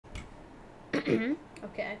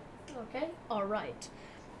Okay. Okay. All right.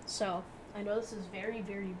 So I know this is very,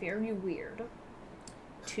 very, very weird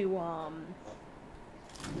to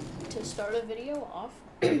start a video off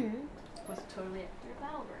with totally accurate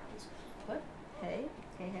battlegrounds, but hey,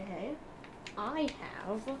 hey, I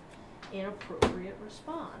have an appropriate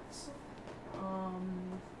response.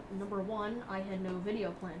 Number one, I had no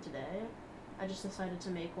video planned today. I just decided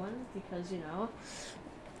to make one because, you know,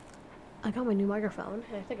 I got my new microphone,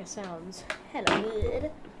 and I think it sounds hella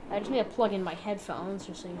good. I just need to plug in my headphones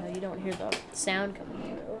just so you know you don't hear the sound coming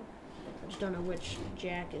through. I just don't know which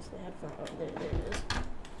jack is the headphone. Oh, there it is.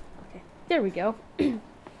 Okay, there we go.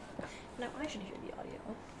 Now I should hear the audio.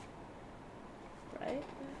 Right?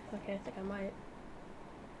 Okay, I think I might.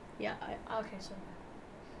 Yeah, okay, so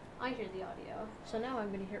I hear the audio. So now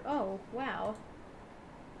I'm gonna hear, oh, wow.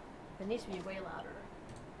 It needs to be way louder.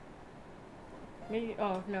 Maybe,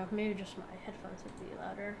 oh, no, maybe just my headphones would be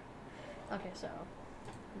louder. Okay, so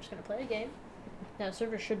I'm just gonna play a game. Now, the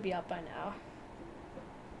server should be up by now.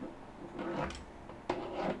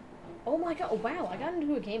 Oh my god, oh, wow, I got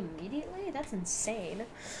into a game immediately? That's insane.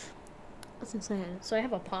 That's insane. So I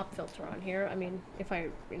have a pop filter on here. I mean, if I,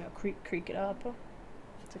 you know, creak it up.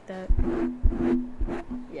 It's like that.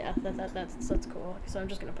 Yeah, that's cool. So I'm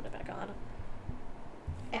just gonna put it back on.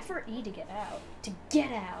 F or E to get out. To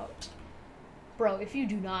get out! Bro, if you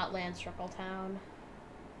do not land Circle Town,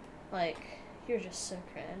 like, you're just so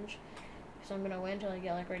cringe. So I'm gonna wait until I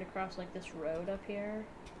get, like, right across, like, this road up here.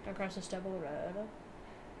 Across this double road.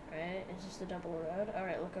 Right? Is this the double road?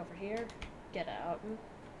 Alright, look over here. Get out.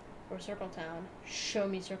 Or Circle Town. Show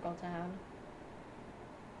me Circle Town.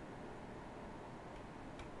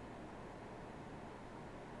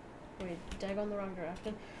 Wait, did I go in the wrong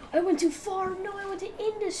direction? I went too far! No, I went to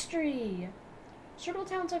Industry! Circle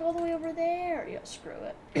Town's like all the way over there. Yeah, screw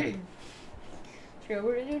it. Screw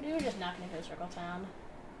it. We're just not gonna go to Circle Town.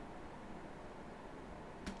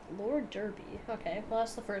 Lord Derby. Okay, well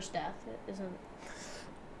that's the first death.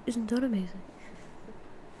 Isn't that amazing?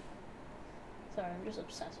 Sorry, I'm just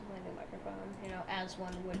obsessed with my new microphone. You know, as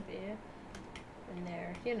one would be. And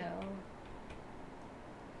there, you know.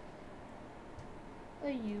 A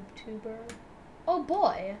YouTuber. Oh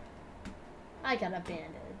boy! I got a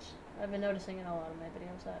bandage. I've been noticing in a lot of my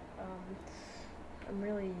videos that I'm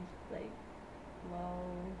really, like, low,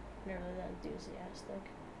 never really that enthusiastic.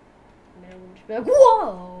 I mean, I wouldn't just be like,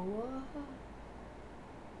 whoa!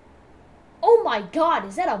 Oh my god,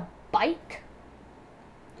 is that a bike?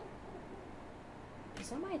 Is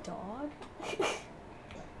that my dog?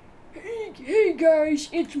 Hey guys,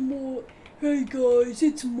 it's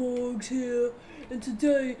Morgs here. And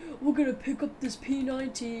today, we're gonna pick up this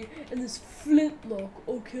P90 and this flintlock,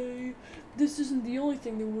 okay? This isn't the only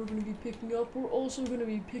thing that we're gonna be picking up. We're also gonna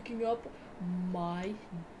be picking up my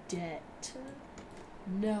debt.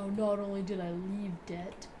 Now, not only did I leave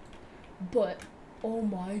debt, but, oh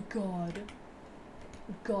my god.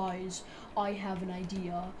 Guys, I have an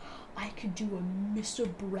idea. I could do a Mr.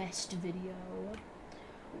 Breast video.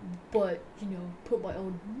 But, you know, put my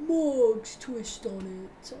own Morgs twist on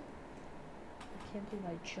it. I can't believe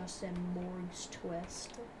I just said Morg's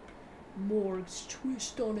twist. Morg's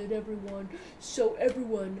twist on it, everyone. So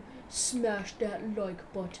everyone, smash that like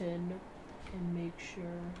button and make sure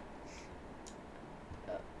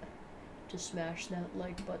to smash that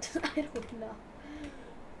like button. I don't know.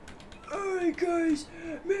 Alright guys,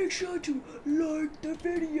 make sure to like the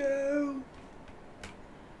video.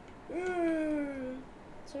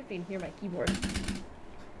 Sorry if you can hear my keyboard.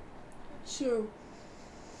 So,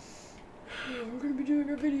 we're gonna be doing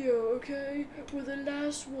a video, okay? Where the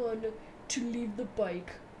last one to leave the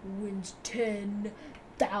bike wins $10,000.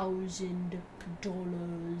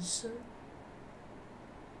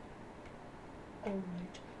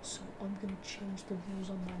 Alright, so I'm gonna change the rules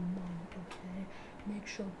on my mom, okay? Make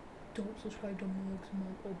sure don't subscribe to Morg's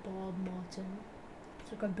mom or Bob Martin.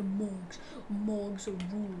 Subscribe to Morg's. Morg's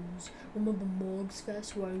rules. Remember Morg's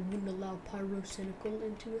Fest where I wouldn't allow pyrocynical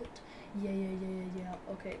into it? Yeah.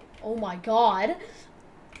 Okay. Oh my god.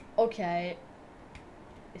 Okay.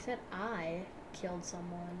 It said I killed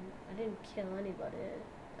someone. I didn't kill anybody.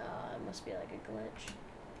 It must be like a glitch.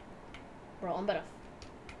 Bro, I'm about to...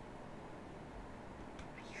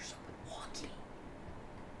 I hear someone walking.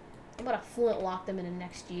 I'm about to flintlock them in the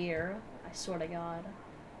next year. I swear to god.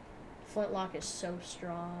 Flintlock is so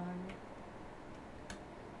strong.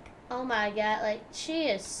 Oh my god, like, she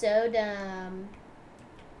is so dumb.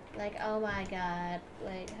 Like, oh my god.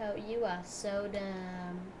 Like, oh, you are so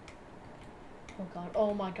dumb. Oh god,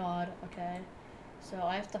 oh my god, okay. So,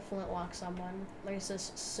 I have to flintlock someone. Like,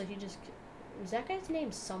 so he just... Was that guy's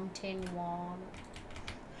name Something Wong?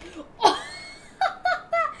 Oh!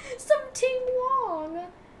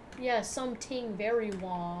 Yeah, something very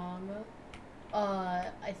wrong. I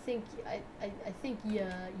think you're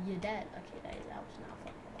dead. Okay, that was not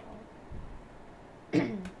funny at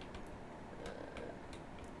all.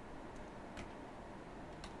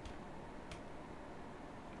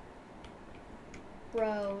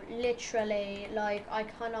 Bro, literally, like, I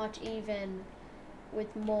cannot even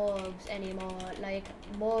with Morgs anymore. Like,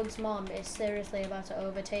 Morg's mom is seriously about to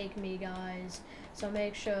overtake me, guys. So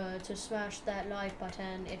make sure to smash that like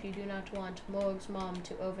button if you do not want Morg's mom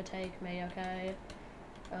to overtake me, okay?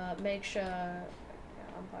 Make sure...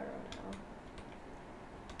 Yeah, I'm pyro now.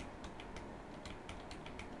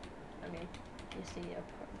 I mean, you see,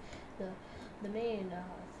 the main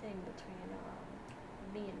thing between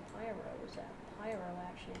me and Pyro is that Pyro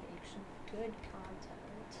actually makes good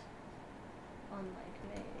content. Unlike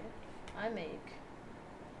me, I make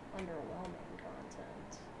underwhelming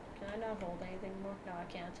content. Can I not hold anything more? No, I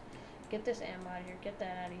can't. Get this ammo out of here. Get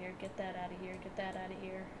that out of here. Get that out of here. Get that out of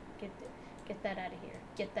here. Get that out of here.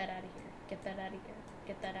 Get that out of here. Get that out of here.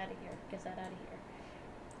 Get that out of here. Get that out of here.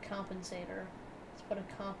 Compensator. Let's put a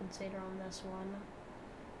compensator on this one.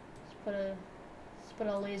 Let's put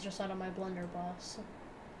a laser sight on my blunderbuss.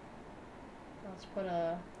 Let's put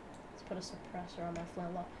a suppressor on my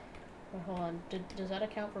flintlock. Wait, hold on. Does that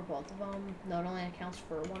account for both of them? No, it only accounts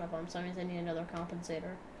for one of them, so that means I need another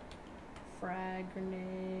compensator. Frag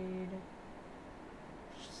grenade.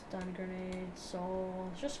 Stun grenade. Soul.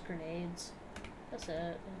 It's just grenades. That's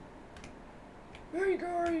it. Hey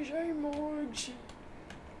guys, hey Morgs.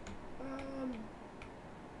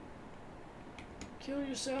 Kill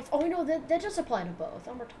yourself. Oh, no, that just apply to both.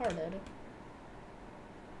 I'm retarded.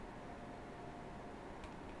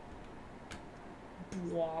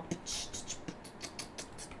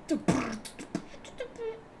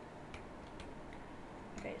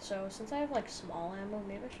 Okay, so since I have like small ammo,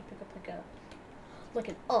 maybe I should pick up like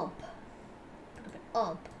an ump. Pick up an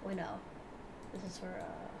ump. Wait, no. This is for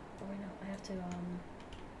oh wait, no. I have to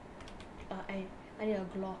I need a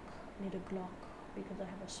Glock. I need a Glock because I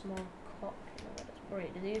have a small cock.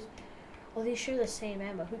 Wait, do these? Oh, these share the same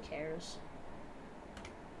ammo. Who cares?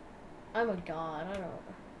 I'm a god. I don't.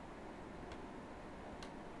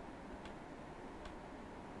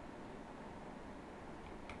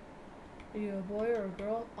 Are you a boy or a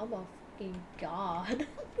girl? I'm a fucking god.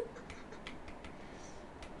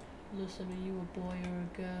 Listen, are you a boy or a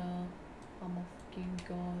girl? I'm a fucking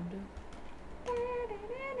god.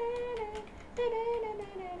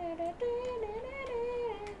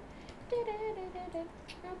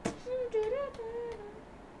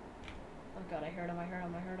 Oh god, I heard him, I heard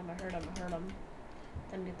him, I heard him, I heard him, I heard him.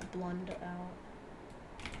 Then get the blund out.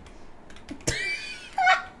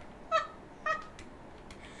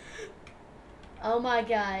 Oh my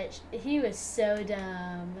gosh, he was so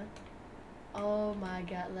dumb. Oh my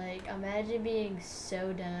god, like, imagine being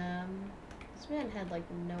so dumb. This man had, like,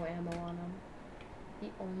 no ammo on him.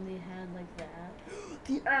 He only had, like, that.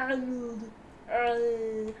 The arrow!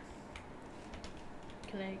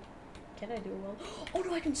 Can I do a well? Oh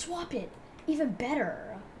no, I can swap it! Even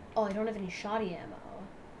better! Oh, I don't have any shoddy ammo.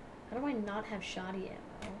 How do I not have shoddy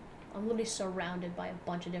ammo? I'm literally surrounded by a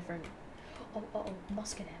bunch of different... Oh,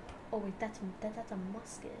 musket ammo. Oh wait, that's a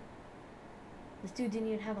musket. This dude didn't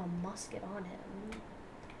even have a musket on him.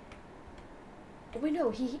 Oh wait, no,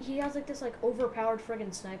 he has like this like overpowered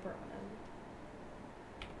friggin' sniper on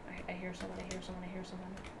him. I hear someone, I hear someone, I hear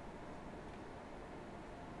someone.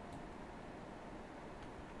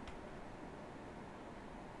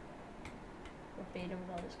 We'll bait him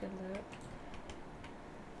with all this good loot.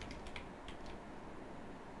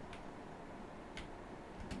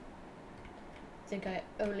 I think I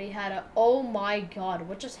only had a... Oh my god,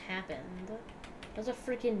 what just happened? That was a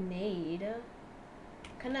freaking nade.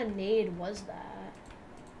 What kind of nade was that?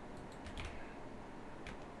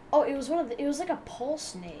 Oh, it was one of the... It was like a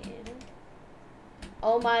pulse nade.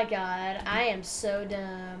 Oh my god, I am so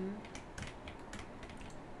dumb.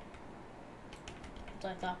 That's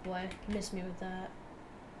what I thought, boy. Miss me with that.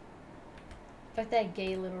 Fight that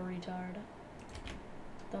gay little retard.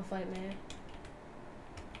 Don't fight me.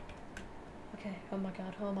 Okay, oh my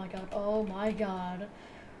god, oh my god, oh my god.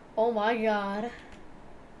 Oh my god.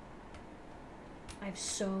 I have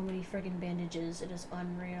so many friggin' bandages, it is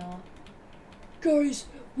unreal. Guys,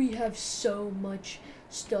 we have so much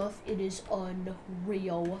stuff, it is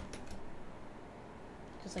unreal.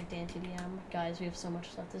 Just like Dan TDM. Guys, we have so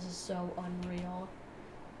much stuff, this is so unreal.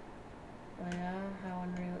 Oh yeah, how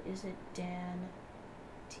unreal is it, Dan?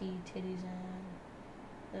 T titties and...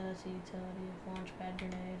 That's a utility of launchpad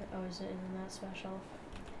grenade. Oh, isn't that special?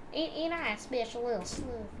 Ain't I a special little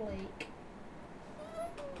snowflake?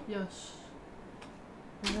 Yes.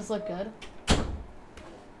 Does this look good? Sorry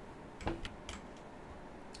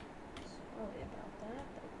about that.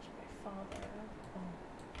 That was my father. Oh.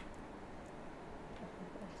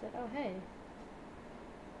 I said, oh hey.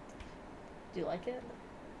 Do you like it?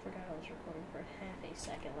 Forgot I was recording for half a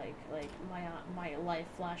second. Like my life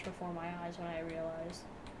flashed before my eyes when I realized.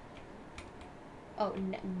 Oh,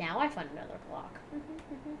 now I find another clock.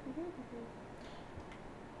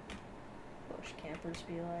 Bush campers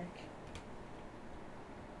be like.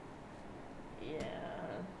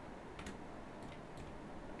 Yeah.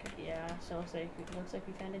 Okay, yeah. So it looks like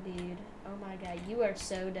we found a dude. Oh my god, you are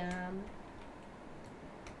so dumb.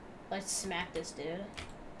 Let's smack this dude.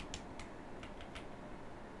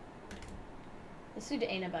 This dude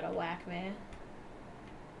ain't about to whack me.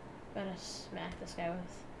 Better smack this guy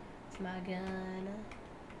with my gun.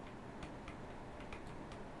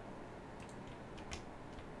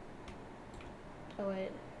 Oh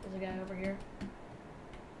wait, there's a guy over here.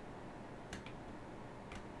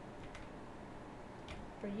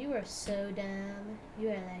 For you are so dumb. You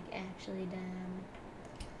are like actually dumb.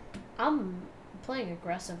 I'm playing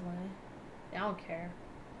aggressively. I don't care.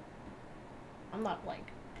 I'm not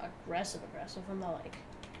like aggressive. I'm not like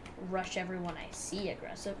rush everyone I see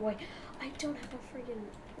aggressive. Wait, I don't have a freaking.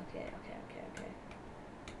 Okay.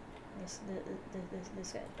 This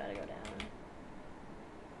guy's about to go down.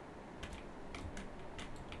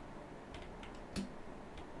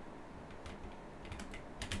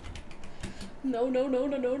 No.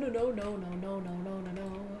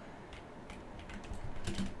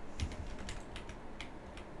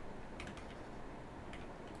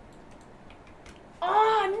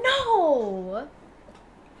 Oh no!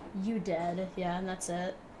 You dead. Yeah, and that's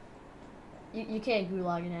it. You can't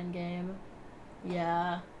gulag an endgame.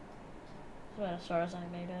 Yeah. That's about as far as I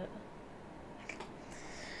made it.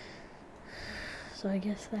 So I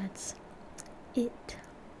guess that's it,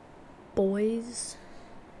 boys.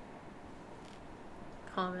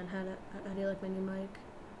 Comment, how do you like my new mic?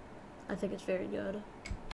 I think it's very good.